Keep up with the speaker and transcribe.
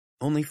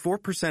Only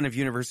 4% of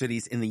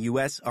universities in the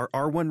U.S. are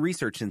R1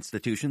 research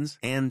institutions,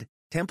 and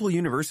Temple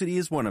University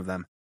is one of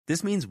them.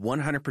 This means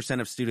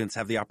 100% of students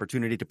have the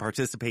opportunity to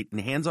participate in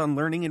hands-on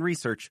learning and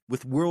research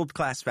with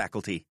world-class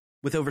faculty.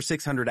 With over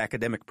 600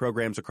 academic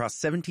programs across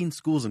 17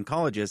 schools and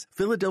colleges,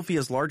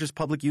 Philadelphia's largest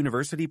public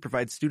university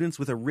provides students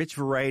with a rich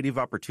variety of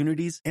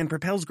opportunities and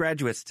propels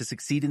graduates to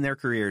succeed in their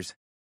careers.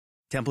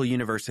 Temple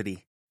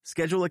University.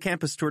 Schedule a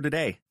campus tour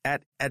today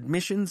at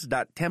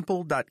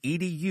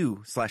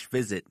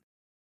admissions.temple.edu/visit.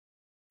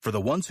 For the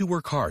ones who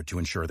work hard to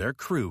ensure their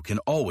crew can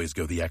always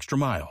go the extra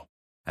mile,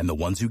 and the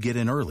ones who get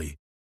in early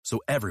so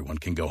everyone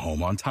can go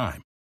home on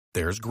time,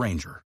 there's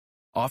Grainger,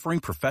 offering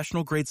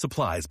professional-grade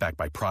supplies backed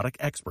by product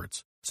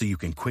experts so you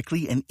can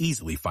quickly and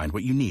easily find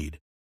what you need.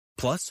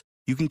 Plus,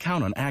 you can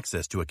count on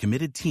access to a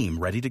committed team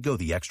ready to go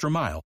the extra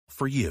mile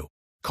for you.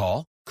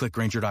 Call, click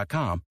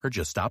Grainger.com, or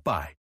just stop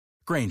by.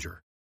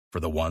 Grainger, for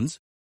the ones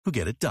who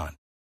get it done.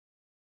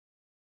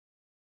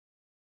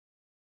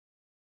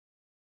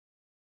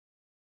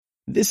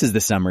 This is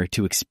the summer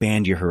to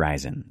expand your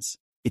horizons.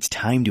 It's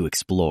time to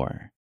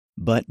explore.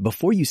 But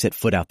before you set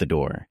foot out the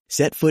door,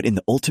 set foot in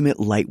the ultimate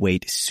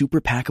lightweight,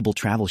 super packable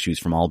travel shoes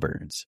from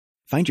Allbirds.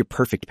 Find your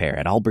perfect pair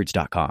at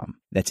allbirds.com.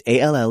 That's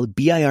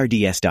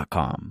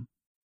ALLBIRDS.com.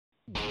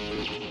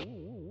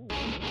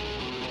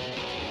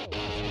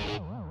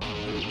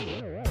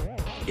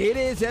 It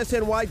is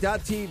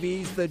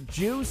SNY.TV's The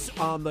Juice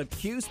on the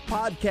Cuse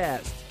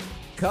Podcast,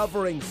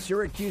 covering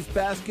Syracuse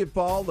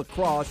basketball,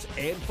 lacrosse,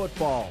 and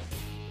football.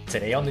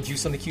 Today on the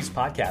Juice on the Cuse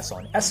podcast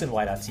on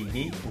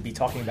SNY.TV, we'll be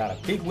talking about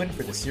a big win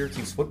for the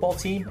Syracuse football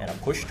team and a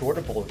push toward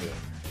a bowl game.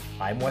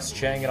 I'm Wes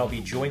Cheng, and I'll be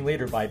joined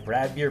later by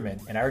Brad Bierman,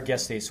 and our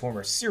guest today is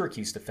former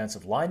Syracuse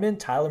defensive lineman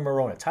Tyler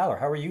Marona. Tyler,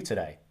 how are you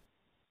today?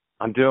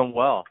 I'm doing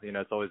well.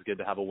 It's always good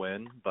to have a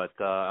win, but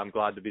I'm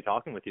glad to be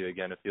talking with you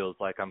again. It feels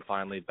like I'm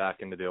finally back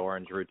into the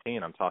Orange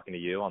routine. I'm talking to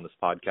you on this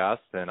podcast,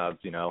 and I'm,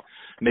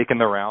 making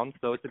the rounds,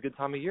 so it's a good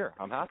time of year.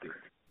 I'm happy.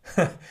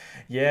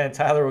 Yeah, and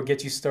Tyler, we'll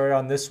get you started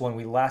on this one.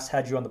 We last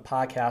had you on the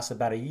podcast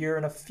about a year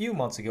and a few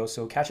months ago,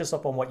 so catch us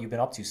up on what you've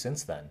been up to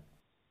since then.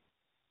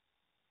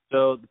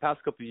 So the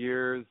past couple of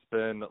years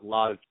been a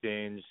lot of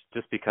change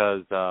just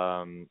because,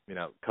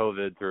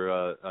 COVID threw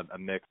a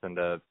mix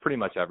into pretty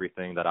much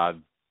everything that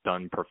I've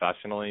done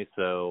professionally.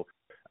 So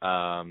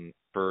for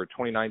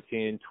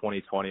 2019,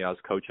 2020, I was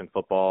coaching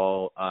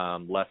football,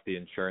 left the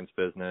insurance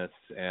business,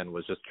 and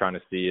was just trying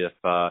to see if,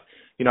 I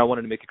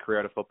wanted to make a career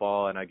out of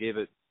football, and I gave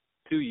it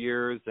 2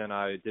 years, and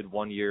I did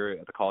 1 year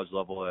at the college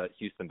level at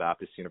Houston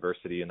Baptist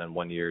University, and then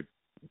 1 year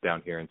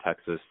down here in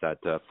Texas at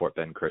Fort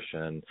Bend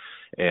Christian.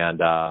 And,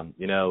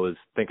 was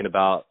thinking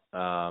about,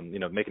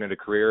 making it a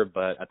career,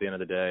 but at the end of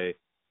the day,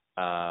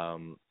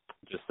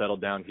 just settled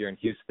down here in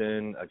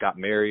Houston. I got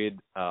married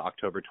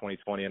October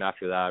 2020, and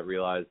after that, I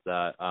realized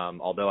that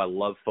although I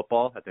love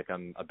football, I think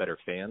I'm a better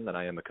fan than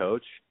I am a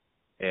coach.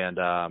 And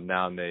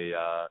now I'm a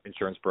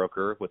insurance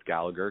broker with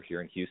Gallagher here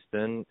in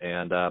Houston,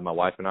 and my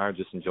wife and I are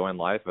just enjoying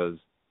life as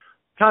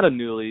kind of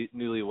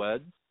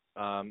newlyweds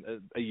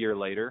a year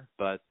later,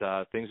 but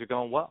things are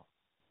going well.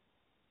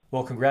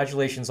 Well,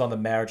 congratulations on the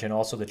marriage and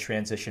also the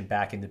transition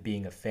back into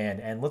being a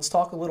fan. And let's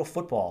talk a little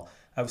football.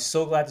 I was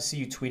so glad to see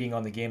you tweeting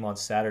on the game on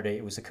Saturday.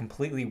 It was a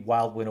completely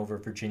wild win over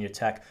Virginia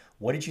Tech.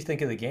 What did you think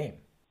of the game?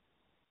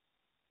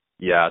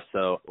 Yeah,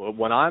 so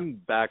when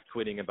I'm back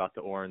tweeting about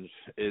the Orange,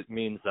 it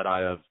means that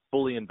I have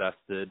fully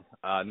invested.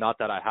 Not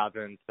that I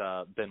haven't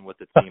been with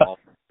the team all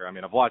year. I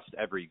mean, I've watched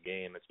every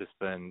game. It's just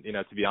been,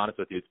 to be honest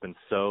with you, it's been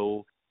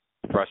so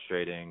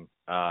frustrating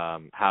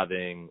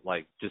having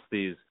just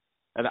these.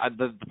 And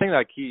the thing that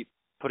I keep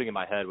putting in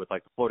my head with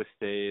the Florida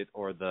State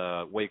or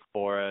the Wake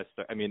Forest,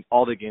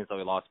 all the games that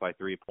we lost by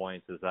 3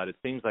 points, is that it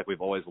seems like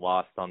we've always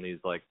lost on these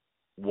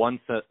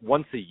once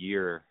a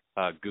year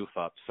goof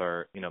ups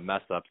or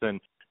mess ups.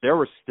 And there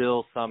were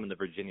still some in the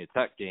Virginia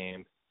Tech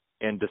game,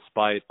 and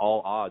despite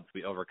all odds,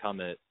 we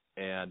overcome it.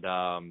 And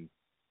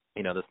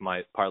this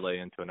might parlay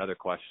into another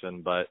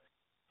question, but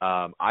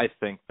I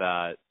think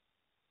that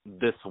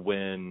this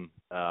win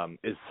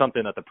is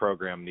something that the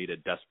program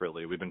needed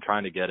desperately. We've been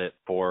trying to get it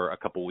for a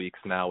couple weeks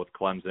now with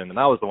Clemson, and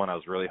that was the one I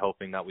was really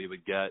hoping that we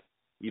would get,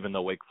 even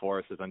though Wake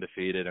Forest is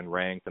undefeated and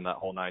ranked in that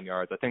whole 9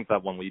 yards. I think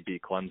that when we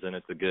beat Clemson,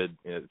 it's a good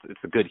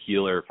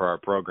healer for our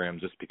program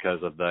just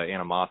because of the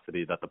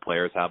animosity that the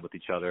players have with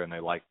each other, and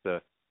they like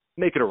to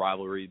make it a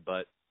rivalry.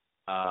 But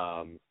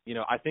I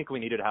think we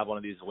needed to have one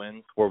of these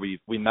wins where we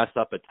mess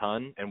up a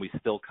ton and we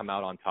still come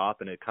out on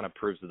top, and it kind of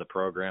proves to the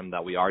program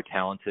that we are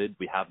talented.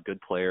 We have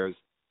good players.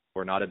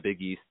 We're not a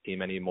Big East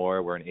team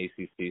anymore. We're an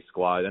ACC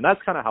squad, and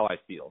that's kind of how I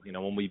feel.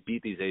 When we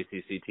beat these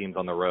ACC teams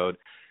on the road,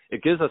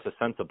 it gives us a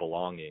sense of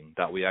belonging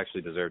that we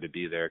actually deserve to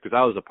be there, because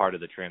I was a part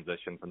of the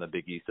transition from the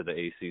Big East to the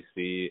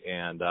ACC,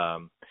 and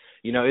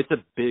it's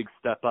a big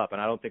step up,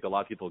 and I don't think a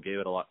lot of people gave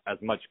it as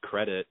much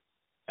credit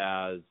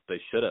as they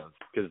should have,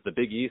 because the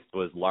Big East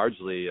was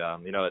largely,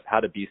 it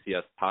had a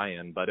BCS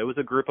tie-in, but it was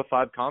a Group of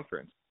 5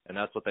 conference, and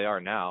that's what they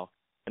are now.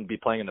 And be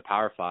playing in the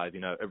Power 5,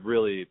 this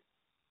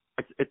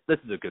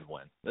is a good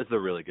win. This is a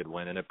really good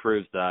win, and it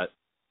proves that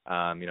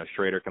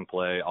Schrader can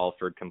play,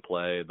 Alford can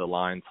play. The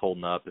line's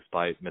holding up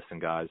despite missing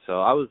guys.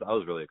 So I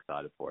was really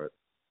excited for it.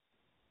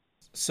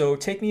 So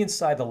take me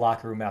inside the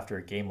locker room after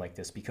a game like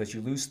this, because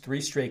you lose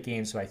 3 straight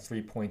games by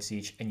 3 points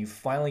each, and you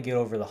finally get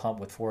over the hump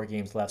with 4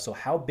 games left. So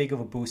how big of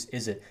a boost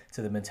is it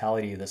to the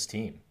mentality of this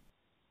team?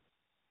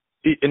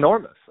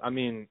 Enormous. I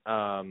mean,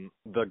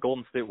 the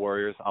Golden State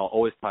Warriors, I'll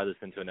always tie this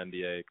into an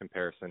NBA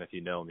comparison if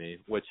you know me,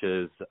 which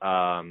is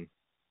the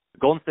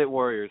Golden State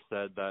Warriors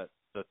said that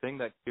the thing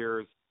that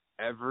cures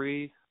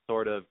every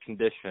sort of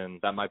condition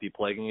that might be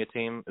plaguing a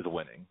team is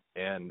winning.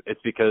 And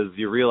it's because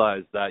you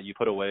realize that you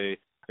put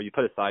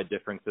aside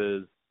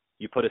differences,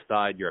 you put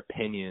aside your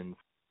opinions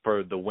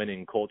for the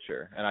winning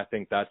culture. And I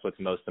think that's what's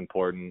most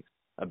important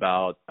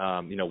about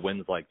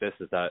wins like this,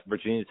 is that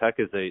Virginia Tech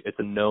it's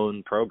a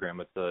known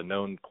program, it's a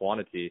known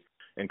quantity.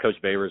 And Coach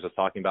Babers was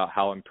talking about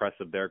how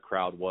impressive their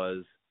crowd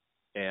was.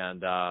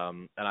 And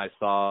I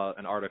saw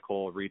an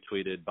article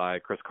retweeted by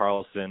Chris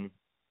Carlson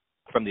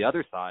from the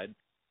other side,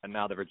 and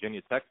now the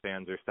Virginia Tech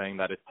fans are saying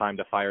that it's time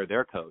to fire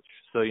their coach.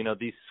 So,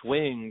 these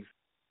swings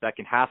that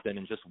can happen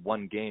in just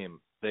one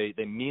game, they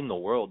mean the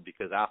world,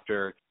 because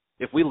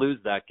if we lose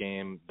that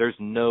game, there's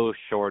no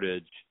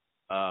shortage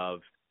of,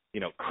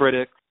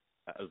 critics,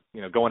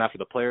 going after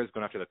the players,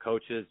 going after the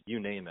coaches, you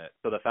name it.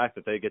 So the fact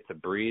that they get to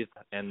breathe,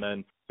 and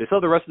then they still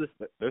have the rest of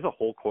this, there's a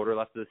whole quarter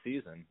left of the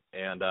season.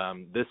 And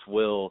this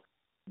will,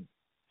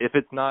 if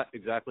it's not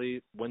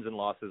exactly wins and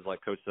losses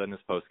like Coach said in his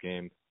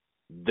postgame,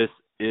 this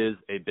is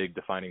a big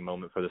defining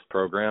moment for this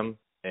program,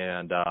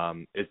 and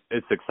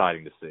it's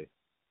exciting to see.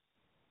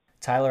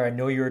 Tyler, I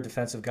know you're a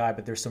defensive guy,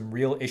 but there's some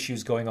real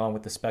issues going on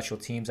with the special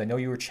teams. I know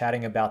you were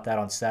chatting about that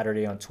on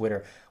Saturday on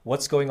Twitter.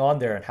 What's going on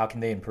there, and how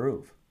can they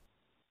improve?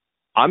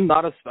 I'm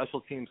not a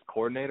special teams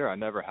coordinator. I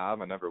never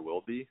have. I never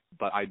will be.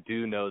 But I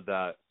do know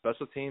that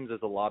special teams is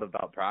a lot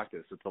about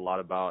practice. It's a lot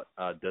about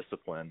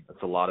discipline.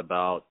 It's a lot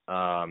about,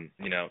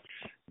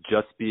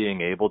 just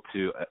being able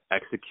to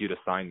execute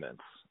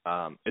assignments.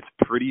 It's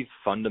pretty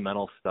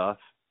fundamental stuff.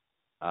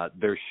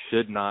 There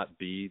should not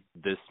be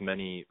this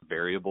many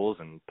variables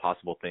and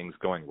possible things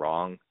going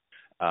wrong.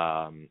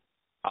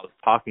 I was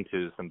talking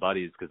to some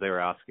buddies because they were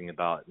asking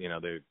about,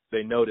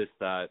 they noticed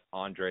that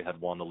Andre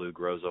had won the Lou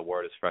Groza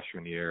Award his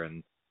freshman year,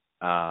 and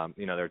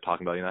they were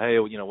talking about, hey,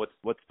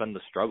 what's been the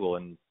struggle?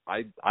 And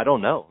I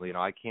don't know.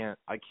 I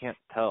can't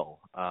tell.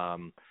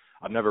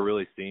 I've never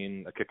really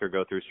seen a kicker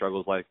go through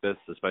struggles like this,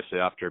 especially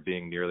after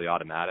being nearly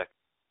automatic.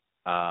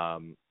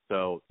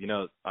 So,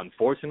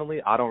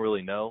 unfortunately, I don't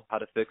really know how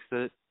to fix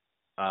it,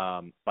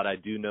 but I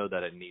do know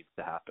that it needs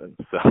to happen.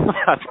 So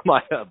that's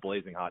my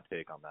blazing hot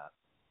take on that.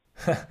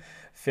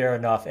 Fair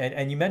enough.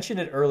 And you mentioned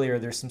it earlier,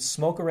 there's some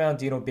smoke around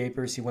Dino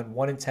Babers. He went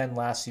 1-10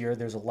 last year.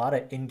 There's a lot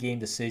of in-game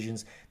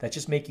decisions that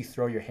just make you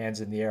throw your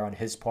hands in the air on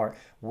his part.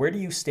 Where do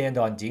you stand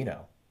on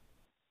Dino?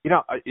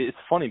 It's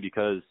funny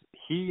because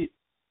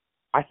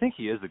I think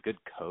he is a good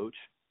coach.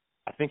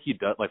 I think he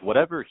does,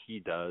 whatever he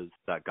does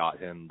that got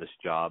him this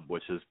job,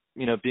 which is,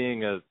 he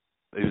was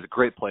a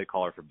great play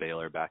caller for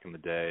Baylor back in the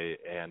day,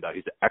 and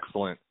he's an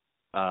excellent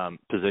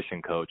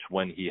position coach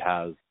when he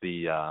has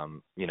the,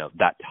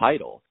 that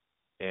title.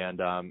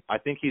 And I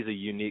think he's a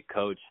unique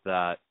coach,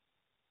 that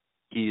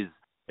he's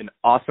an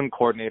awesome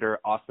coordinator,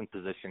 awesome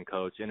position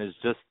coach, and is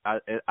just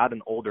at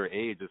an older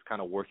age is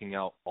kind of working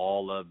out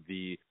all of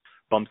the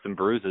bumps and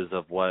bruises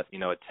of what,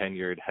 a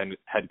tenured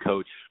head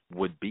coach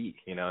would be,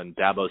 and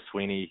Dabo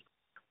Swinney,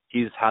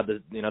 he's had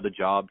the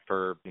job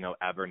for,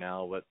 ever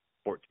now,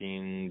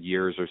 14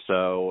 years or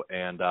so.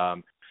 And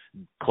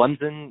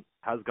Clemson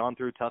has gone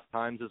through tough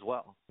times as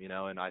well,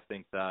 and I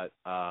think that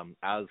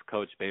as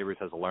Coach Babers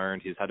has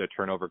learned, he's had to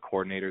turn over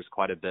coordinators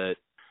quite a bit.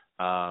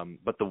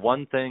 But the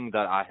one thing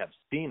that I have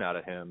seen out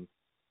of him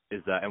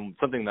is that, and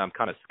something that I'm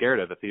kind of scared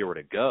of if he were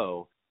to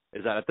go,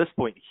 is that at this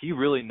point, he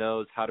really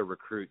knows how to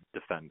recruit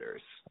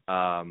defenders.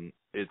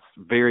 It's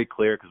very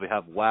clear because we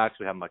have Wax,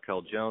 we have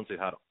Michael Jones, we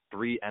had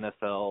 3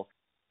 NFL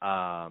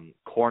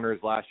corners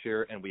last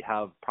year, and we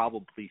have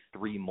probably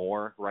 3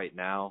 more right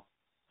now.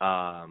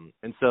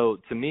 And so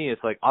to me,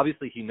 it's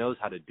obviously he knows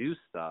how to do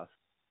stuff.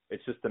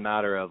 It's just a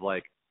matter of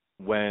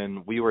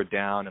when we were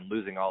down and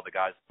losing all the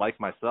guys like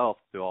myself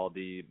to all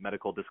the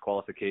medical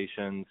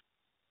disqualifications,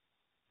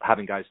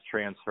 having guys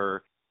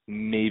transfer,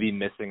 maybe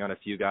missing on a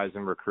few guys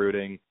in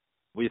recruiting.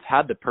 We've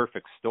had the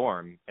perfect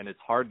storm, and it's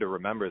hard to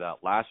remember that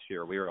last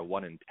year we were a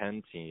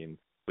 1-10 team.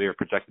 We were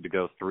projected to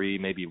go 3,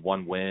 maybe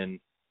 1 win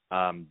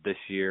this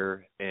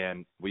year,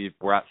 and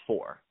we're at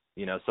 4.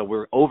 So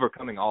we're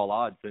overcoming all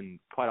odds, and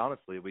quite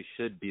honestly, we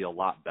should be a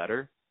lot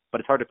better. But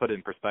it's hard to put it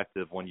in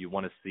perspective when you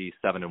want to see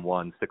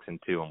 7-1, 6-2,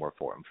 and we're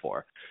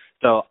 4-4.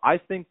 So I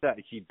think that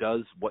he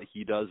does what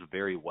he does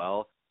very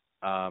well.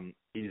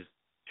 He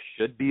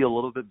should be a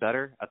little bit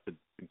better at the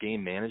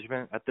game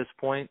management at this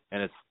point,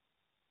 and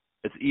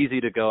it's easy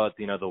to go at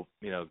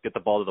get the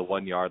ball to the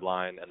 1-yard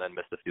line and then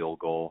miss the field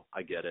goal.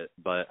 I get it,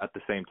 but at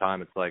the same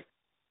time, it's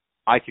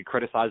I could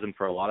criticize him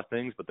for a lot of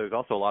things, but there's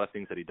also a lot of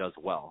things that he does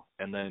well.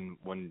 And then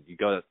when you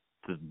go to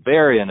the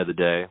very end of the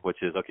day, which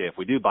is, okay, if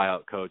we do buy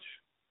out coach,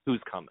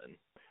 who's coming?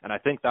 And I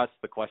think that's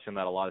the question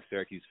that a lot of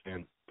Syracuse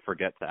fans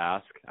forget to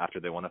ask after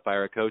they want to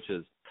fire a coach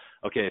is,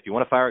 okay, if you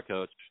want to fire a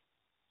coach,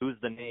 who's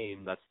the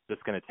name that's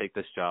just going to take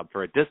this job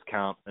for a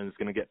discount and is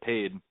going to get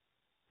paid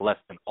less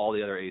than all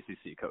the other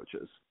ACC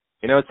coaches?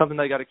 It's something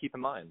that you got to keep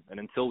in mind. And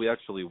until we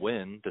actually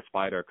win,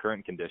 despite our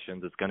current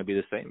conditions, it's going to be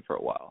the same for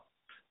a while.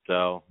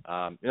 So,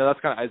 that's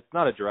it's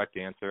not a direct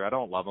answer. I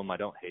don't love him. I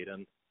don't hate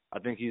him. I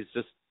think he's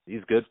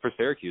good for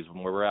Syracuse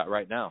when where we're at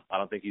right now. I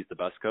don't think he's the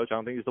best coach. I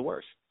don't think he's the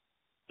worst.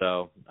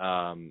 So,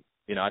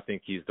 I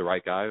think he's the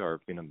right guy, or,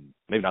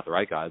 maybe not the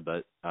right guy,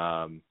 but,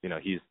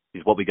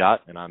 he's what we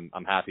got. And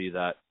I'm happy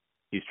that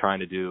he's trying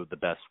to do the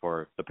best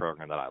for the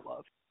program that I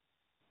love.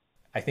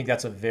 I think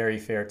that's a very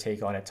fair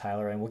take on it,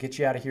 Tyler. And we'll get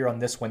you out of here on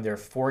this one. There are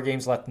 4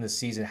 games left in the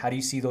season. How do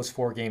you see those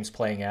 4 games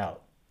playing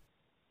out?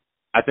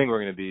 I think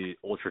we're going to be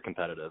ultra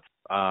competitive.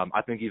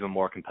 I think even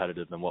more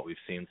competitive than what we've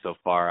seen so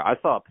far. I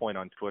saw a point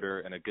on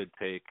Twitter and a good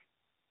take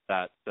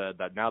that said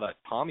that now that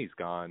Tommy's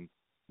gone,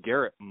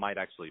 Garrett might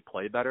actually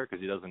play better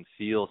because he doesn't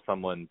feel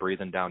someone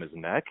breathing down his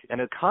neck. And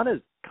it kind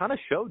of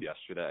showed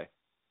yesterday.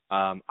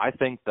 I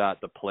think that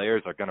the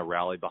players are going to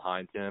rally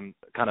behind him,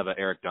 kind of an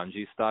Eric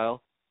Dungy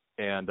style.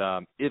 And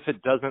if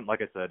it doesn't,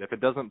 like I said, if it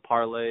doesn't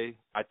parlay,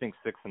 I think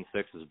 6-6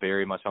 is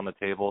very much on the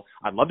table.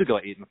 I'd love to go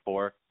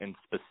 8-4 and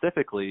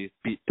specifically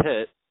beat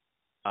Pitt.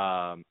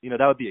 That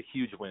would be a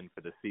huge win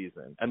for the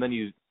season. And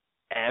then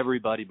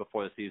everybody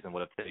before the season would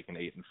have taken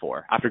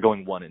 8-4 after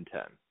going 1-10.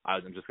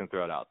 I'm just going to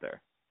throw it out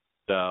there.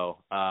 So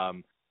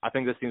I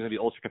think this team's going to be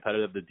ultra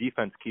competitive. The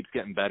defense keeps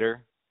getting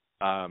better,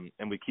 and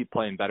we keep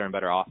playing better and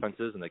better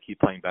offenses, and they keep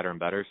playing better and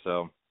better.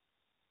 So,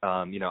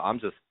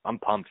 I'm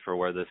pumped for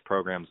where this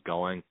program's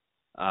going.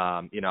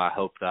 I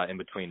hope that in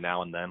between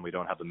now and then we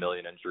don't have a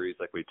million injuries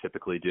like we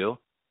typically do.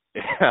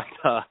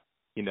 And,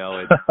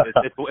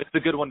 it's a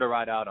good one to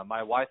ride out on.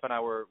 My wife and I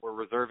were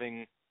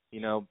reserving,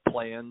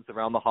 plans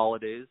around the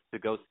holidays to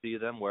go see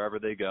them wherever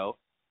they go.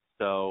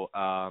 So,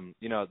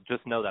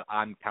 just know that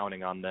I'm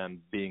counting on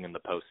them being in the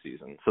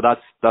postseason. So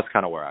that's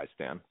kind of where I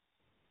stand.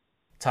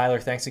 Tyler,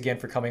 thanks again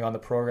for coming on the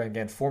program.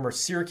 Again, former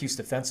Syracuse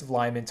defensive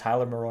lineman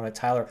Tyler Marona.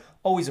 Tyler,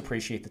 always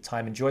appreciate the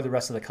time. Enjoy the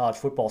rest of the college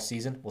football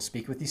season. We'll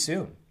speak with you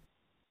soon.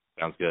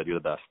 Sounds good. You're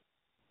the best.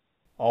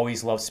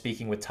 Always love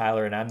speaking with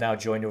Tyler, and I'm now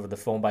joined over the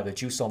phone by the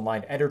Juice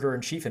Online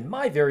editor-in-chief and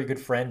my very good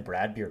friend,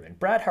 Brad Bierman.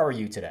 Brad, how are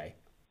you today?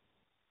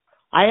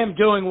 I am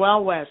doing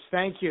well, Wes.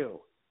 Thank you.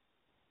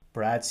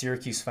 Brad,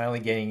 Syracuse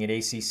finally getting an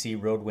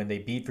ACC road win. They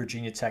beat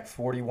Virginia Tech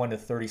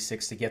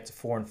 41-36 to get to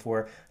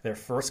 4-4, their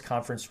first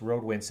conference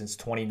road win since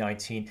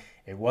 2019.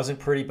 It wasn't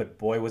pretty, but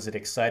boy, was it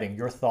exciting.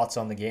 Your thoughts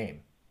on the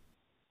game?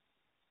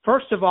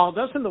 First of all,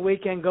 doesn't the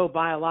weekend go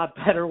by a lot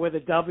better with a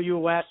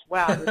WS?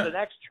 Wow, there's an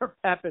extra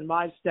pep in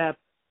my step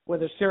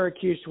with a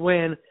Syracuse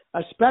win,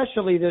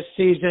 especially this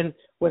season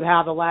with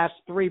how the last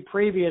 3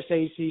 previous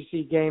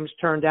ACC games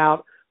turned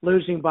out,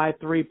 losing by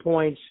 3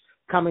 points,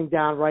 coming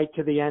down right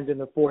to the end in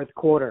the fourth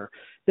quarter.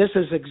 This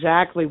is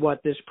exactly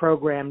what this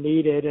program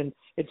needed, and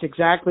it's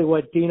exactly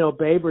what Dino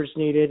Babers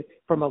needed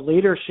from a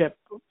leadership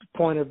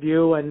point of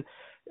view, and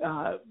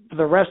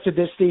the rest of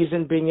this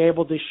season being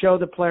able to show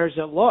the players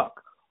that,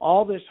 look,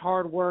 all this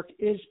hard work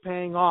is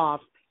paying off,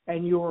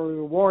 and you were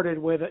rewarded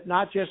with it,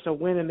 not just a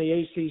win in the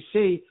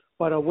ACC,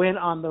 but a win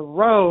on the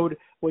road,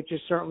 which has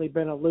certainly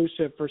been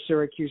elusive for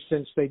Syracuse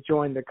since they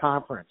joined the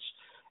conference.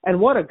 And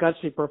what a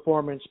gutsy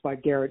performance by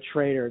Garrett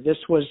Schrader. This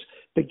was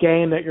the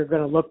game that you're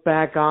going to look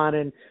back on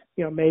and,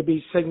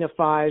 maybe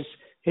signifies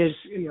his,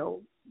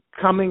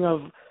 coming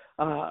of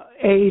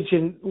age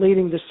and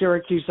leading the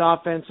Syracuse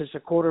offense as a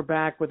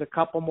quarterback with a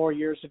couple more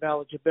years of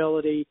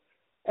eligibility.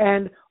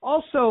 And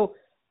also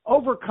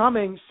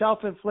overcoming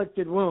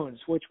self-inflicted wounds,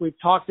 which we've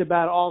talked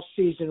about all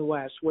season,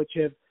 Wes, which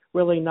have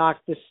really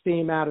knocked the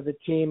steam out of the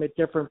team at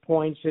different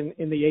points in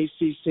the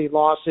ACC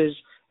losses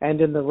and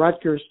in the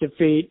Rutgers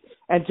defeat,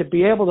 and to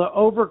be able to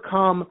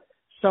overcome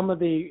some of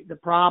the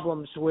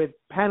problems with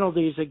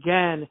penalties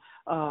again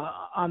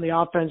on the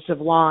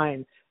offensive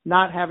line,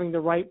 not having the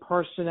right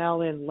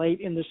personnel in late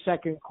in the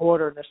second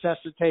quarter,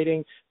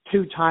 necessitating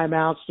 2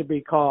 timeouts to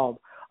be called.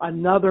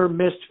 Another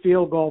missed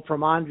field goal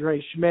from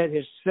Andre Schmidt,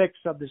 his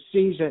 6th of the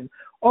season,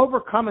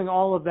 overcoming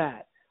all of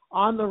that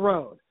on the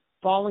road,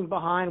 falling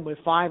behind with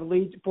 4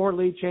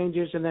 lead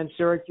changes, and then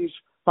Syracuse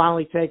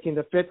finally taking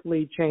the 5th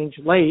lead change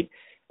late.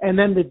 And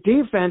then the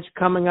defense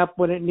coming up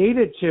when it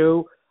needed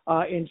to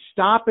in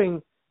stopping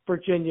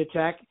Virginia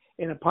Tech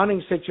in a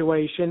punting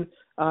situation,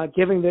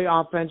 giving the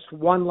offense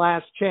one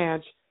last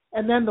chance.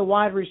 And then the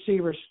wide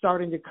receivers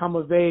starting to come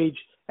of age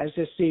as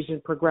this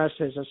season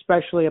progresses,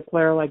 especially a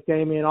player like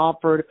Damian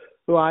Alford,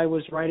 who I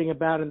was writing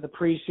about in the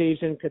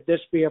preseason. Could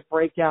this be a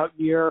breakout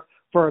year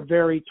for a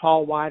very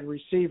tall wide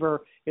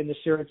receiver in the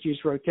Syracuse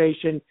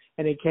rotation?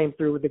 And he came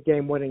through with a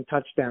game-winning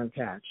touchdown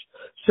catch.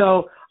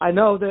 So I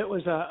know that it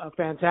was a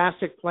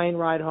fantastic plane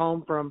ride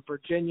home from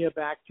Virginia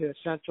back to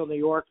Central New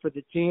York for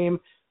the team,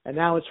 and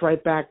now it's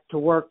right back to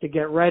work to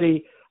get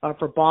ready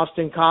for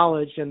Boston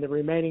College and the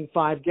remaining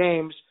 5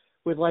 games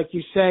with, like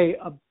you say,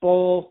 a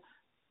bowl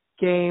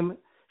game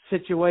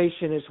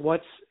situation is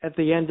what's at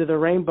the end of the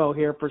rainbow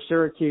here for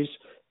Syracuse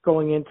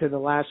going into the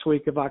last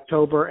week of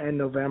October and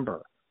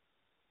November.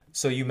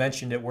 So you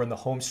mentioned it. We're in the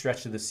home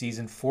stretch of the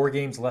season. 4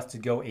 games left to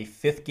go, a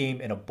 5th game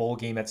and a bowl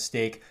game at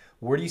stake.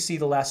 Where do you see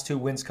the last 2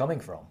 wins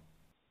coming from?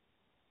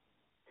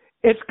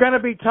 It's going to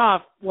be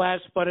tough, Wes,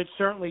 but it's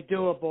certainly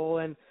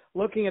doable. And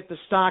looking at the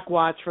stock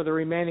watch for the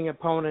remaining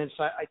opponents,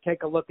 I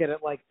take a look at it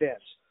like this.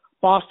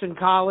 Boston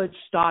College,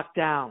 stock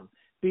down.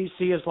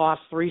 BC has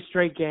lost 3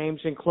 straight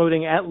games,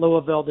 including at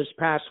Louisville this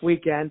past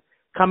weekend.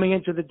 Coming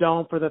into the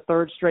Dome for the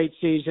 3rd straight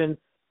season,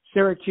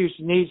 Syracuse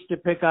needs to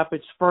pick up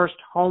its first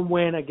home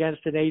win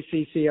against an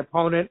ACC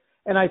opponent,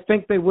 and I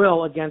think they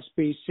will against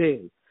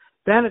BC.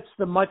 Then it's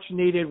the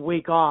much-needed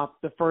week off,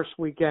 the first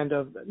weekend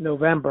of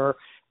November,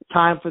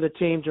 time for the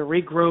team to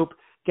regroup,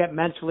 get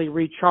mentally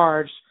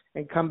recharged,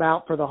 and come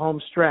out for the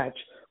home stretch,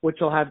 which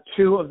will have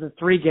 2 of the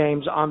 3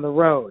 games on the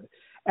road.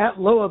 At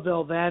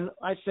Louisville, then,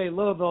 I say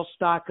Louisville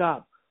stock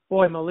up.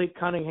 Boy, Malik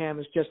Cunningham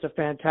is just a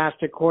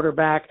fantastic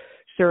quarterback.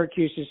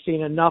 Syracuse has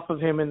seen enough of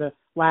him in the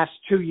last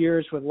 2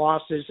 years with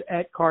losses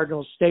at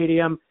Cardinal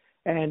Stadium,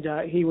 and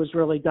he was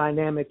really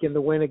dynamic in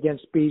the win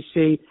against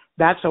BC.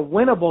 That's a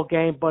winnable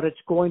game, but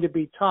it's going to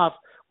be tough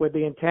with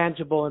the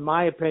intangible, in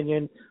my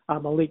opinion,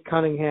 Malik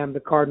Cunningham, the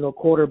Cardinal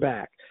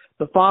quarterback.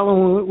 The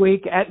following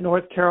week at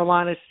North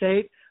Carolina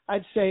State,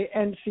 I'd say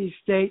NC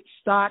State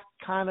stock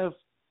kind of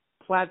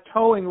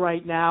plateauing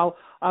right now,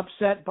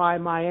 upset by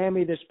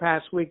Miami this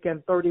past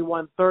weekend,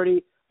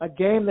 31-30. A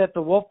game that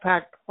the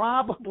Wolfpack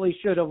probably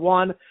should have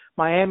won.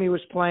 Miami was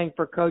playing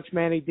for Coach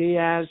Manny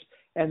Diaz,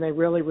 and they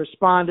really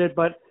responded.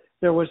 But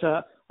there was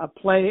a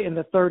play in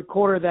the 3rd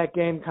quarter of that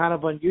game, kind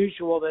of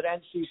unusual, that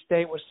NC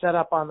State was set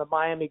up on the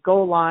Miami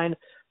goal line,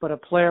 but a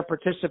player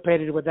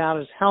participated without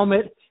his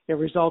helmet. It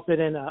resulted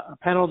in a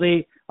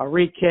penalty, a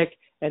re-kick,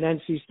 and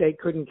NC State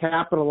couldn't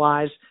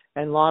capitalize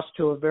and lost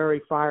to a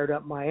very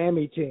fired-up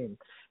Miami team.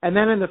 And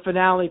then in the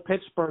finale,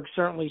 Pittsburgh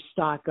certainly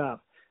stock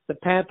up. The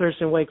Panthers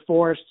and Wake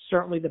Forest,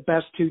 certainly the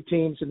best 2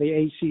 teams in the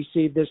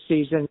ACC this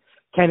season.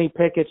 Kenny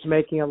Pickett's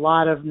making a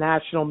lot of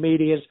national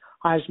media's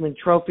Heisman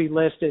Trophy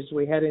list as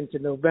we head into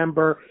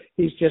November.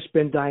 He's just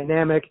been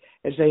dynamic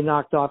as they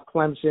knocked off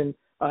Clemson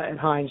at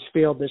Heinz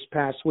Field this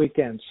past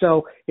weekend.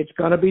 So it's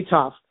going to be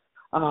tough.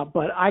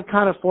 But I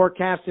kind of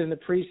forecasted in the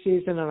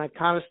preseason, and I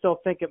kind of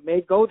still think it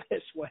may go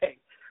this way.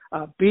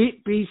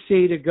 Beat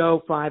BC to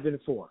go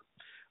 5-4.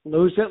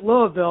 Lose at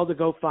Louisville to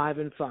go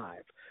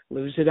 5-5.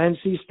 Lose at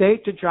NC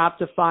State to drop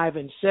to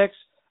 5-6,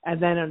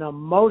 and then an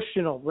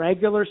emotional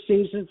regular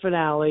season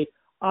finale,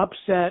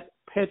 upset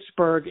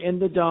Pittsburgh in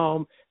the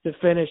Dome to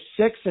finish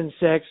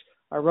 6-6.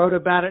 I wrote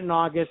about it in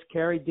August,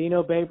 carry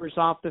Dino Babers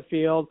off the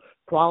field,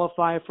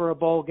 qualify for a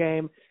bowl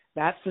game.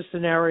 That's the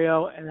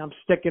scenario, and I'm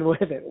sticking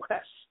with it,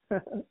 Wes.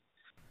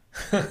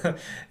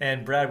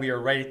 And Brad, we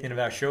are right at the end of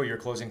our show. Your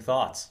closing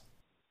thoughts.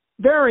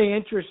 Very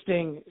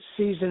interesting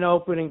season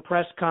opening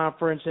press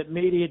conference at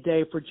Media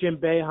Day for Jim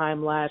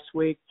Boeheim last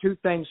week. 2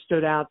 things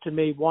stood out to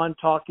me. One,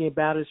 talking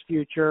about his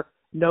future.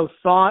 No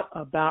thought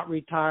about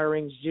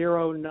retiring.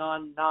 0,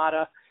 none,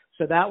 nada.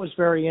 So that was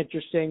very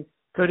interesting.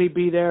 Could he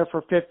be there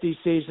for 50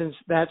 seasons?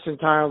 That's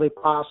entirely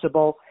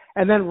possible.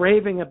 And then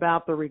raving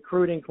about the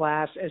recruiting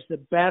class as the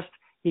best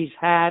he's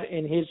had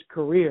in his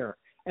career.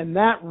 And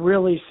that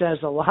really says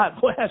a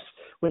lot, Wes,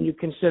 when you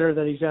consider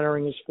that he's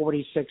entering his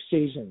 46th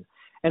season.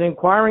 And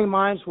inquiring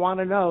minds want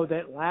to know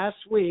that last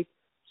week,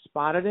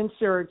 spotted in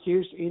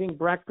Syracuse, eating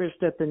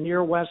breakfast at the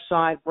near West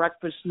Side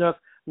Breakfast Nook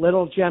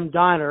Little Gem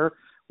Diner,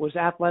 was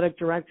athletic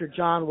director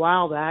John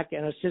Wildak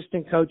and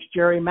assistant coach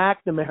Jerry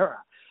McNamara.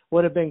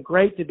 Would have been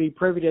great to be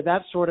privy to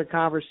that sort of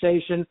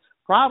conversation,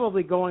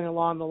 probably going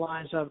along the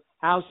lines of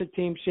how's the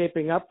team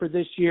shaping up for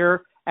this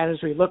year, and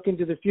as we look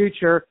into the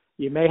future,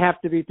 you may have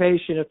to be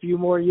patient a few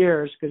more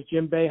years because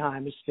Jim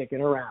Boeheim is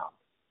sticking around.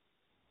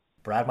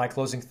 Brad, my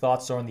closing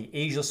thoughts are on the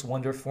ageless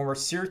wonder, former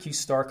Syracuse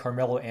star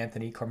Carmelo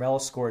Anthony. Carmelo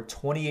scored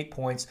 28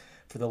 points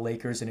for the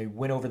Lakers in a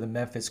win over the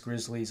Memphis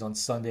Grizzlies on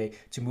Sunday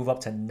to move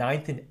up to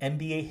 9th in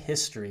NBA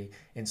history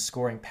in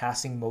scoring,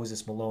 passing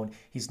Moses Malone.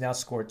 He's now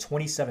scored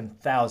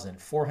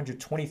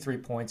 27,423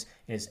 points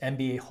in his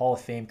NBA Hall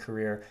of Fame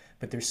career.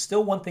 But there's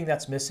still one thing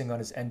that's missing on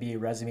his NBA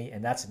resume,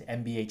 and that's an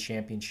NBA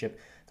championship.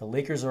 The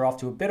Lakers are off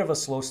to a bit of a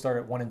slow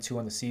start at 1-2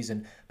 on the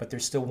season, but they're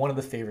still one of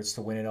the favorites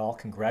to win it all.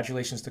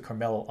 Congratulations to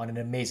Carmelo on an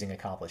amazing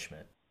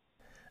accomplishment.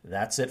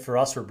 That's it for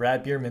us. For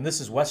Brad Bierman, this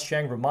is Wes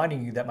Cheng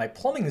reminding you that my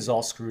plumbing is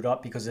all screwed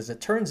up because, as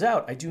it turns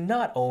out, I do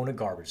not own a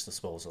garbage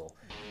disposal.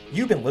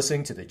 You've been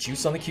listening to the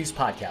Cuse on the Cuse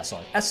podcast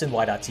on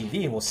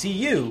SNY.TV, and we'll see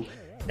you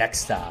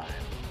next time.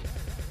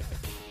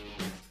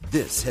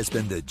 This has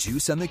been the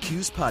Cuse on the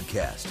Cuse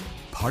podcast,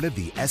 part of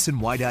the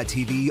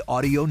SNY.TV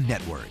audio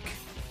network.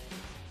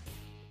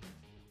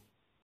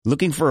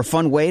 Looking for a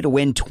fun way to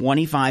win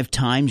 25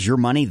 times your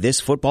money this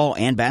football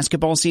and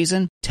basketball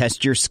season?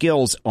 Test your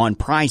skills on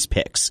Prize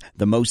Picks,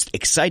 the most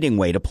exciting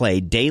way to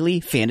play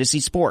daily fantasy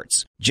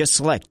sports. Just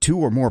select 2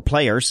 or more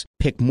players,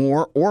 pick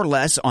more or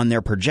less on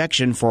their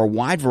projection for a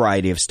wide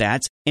variety of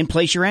stats, and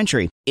place your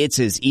entry. It's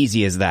as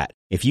easy as that.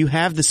 If you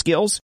have the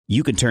skills,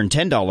 you can turn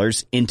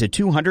 $10 into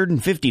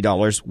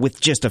 $250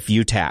 with just a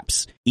few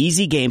taps.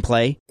 Easy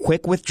gameplay,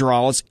 quick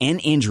withdrawals,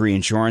 and injury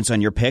insurance on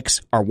your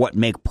picks are what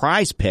make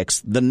Prize Picks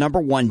the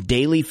 #1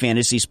 daily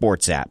fantasy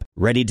sports app.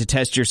 Ready to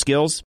test your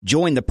skills?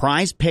 Join the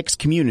Prize Picks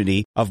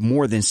community of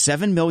more than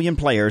 7 million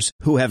players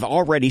who have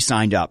already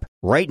signed up.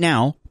 Right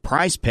now,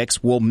 Prize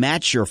Picks will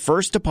match your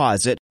first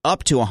deposit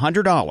up to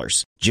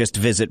 $100. Just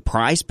visit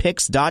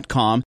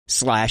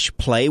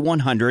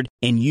prizepicks.com/play100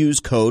 and use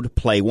code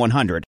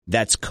PLAY100.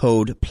 That's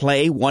code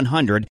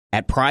PLAY100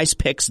 at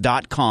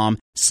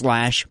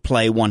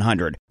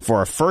prizepicks.com/play100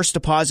 for a first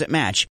deposit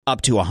match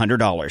up to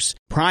 $100.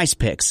 Prize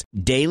Picks,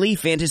 daily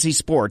fantasy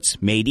sports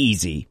made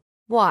easy.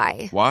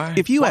 Why?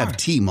 If you have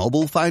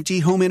T-Mobile 5G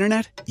home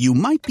internet, you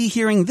might be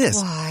hearing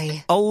this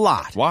a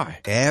lot.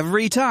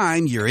 Every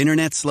time your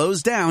internet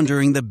slows down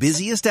during the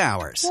busiest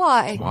hours.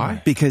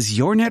 Why? Because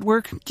your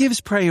network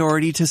gives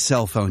priority to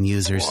cell phone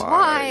users.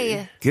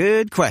 Why?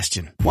 Good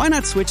question. Why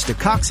not switch to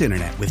Cox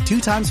Internet with 2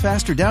 times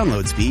faster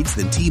download speeds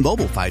than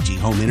T-Mobile 5G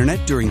home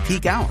internet during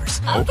peak hours?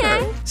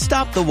 Okay.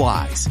 Stop the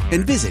whys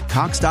and visit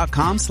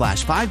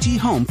cox.com/5G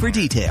home for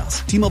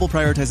details. T-Mobile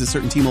prioritizes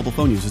certain T-Mobile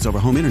phone users over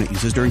home internet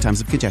users during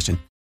times of congestion.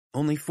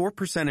 Only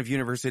 4% of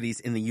universities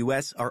in the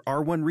U.S. are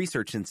R1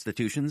 research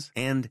institutions,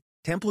 and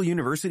Temple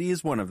University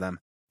is one of them.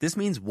 This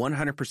means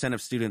 100%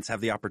 of students have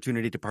the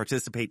opportunity to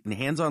participate in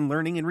hands-on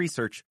learning and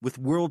research with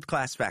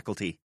world-class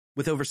faculty.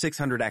 With over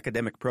 600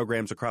 academic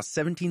programs across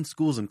 17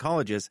 schools and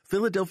colleges,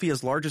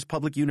 Philadelphia's largest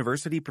public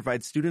university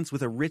provides students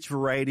with a rich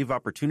variety of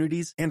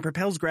opportunities and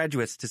propels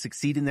graduates to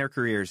succeed in their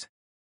careers.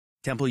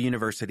 Temple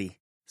University.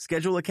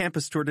 Schedule a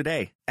campus tour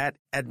today at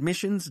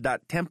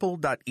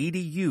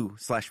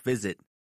admissions.temple.edu/visit.